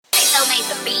made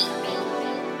the beat.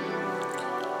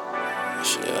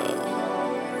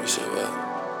 Shit, well.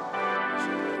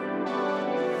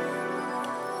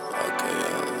 Okay,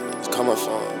 it's coming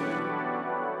from.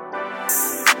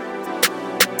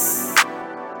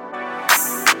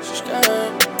 She's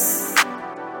scared.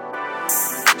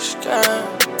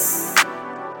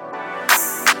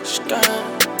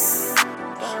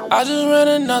 I just ran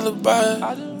another bite.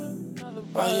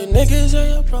 All you niggas at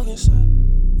your broken side.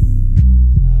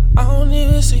 I don't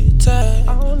even see the tag.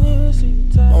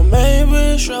 Or maybe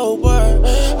it's your word.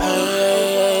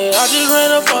 Hey, I just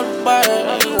ran up on the bike.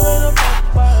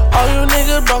 All you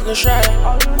niggas broken straight.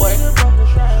 Wait,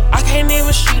 I can't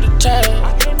even see the tag.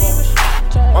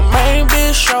 My main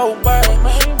bitch show back.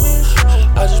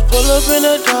 I just pull up in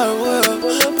a dark whip.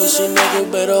 Pussy nigga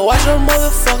better watch your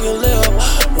motherfucking lip.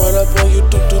 Run up on you,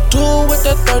 do with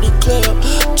that 30 clip.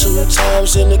 2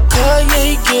 times in the cut, yeah,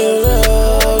 he get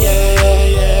real.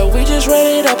 Yeah, we just ran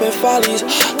it up in Follies.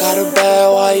 Got a bad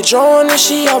white joint and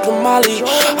she out the molly.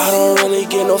 I don't really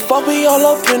get no fuck, we all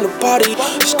up in the party.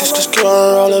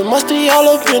 Rollin' musty all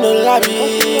up in the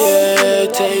lobby. Yeah,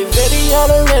 take video,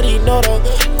 already know them.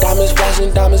 Diamonds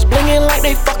flashing, diamonds blingin' like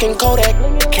they fucking Kodak.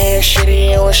 Can't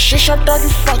shitty on shit, I thought you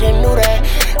fucking knew that.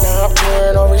 Now I'm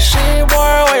touring overseas,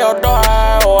 boy, where your door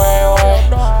at? Wait.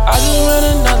 I just ran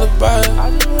another bite.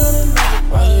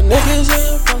 Why you niggas in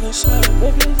your fucking side?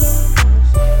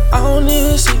 I don't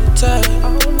even see the tag.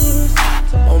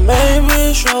 Or maybe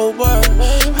it's your word.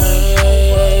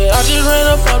 Hey, I just ran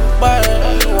up on the bike.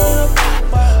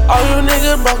 All you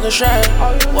niggas broken straight.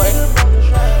 Wait,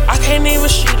 I can't even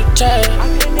see the tag.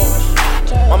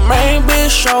 My main bitch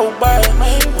show back.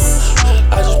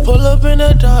 I just pull up in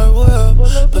a dark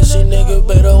whip. Pussy nigga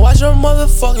better watch your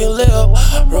motherfucking lip.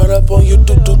 Run up on you,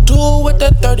 do with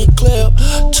that 30 clip.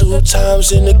 2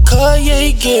 times in the cut, yeah,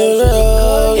 he get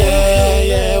real.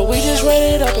 Yeah, we just ran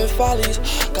it up in Follies.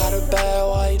 Got a bad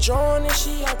white joint and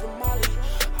she out the molly.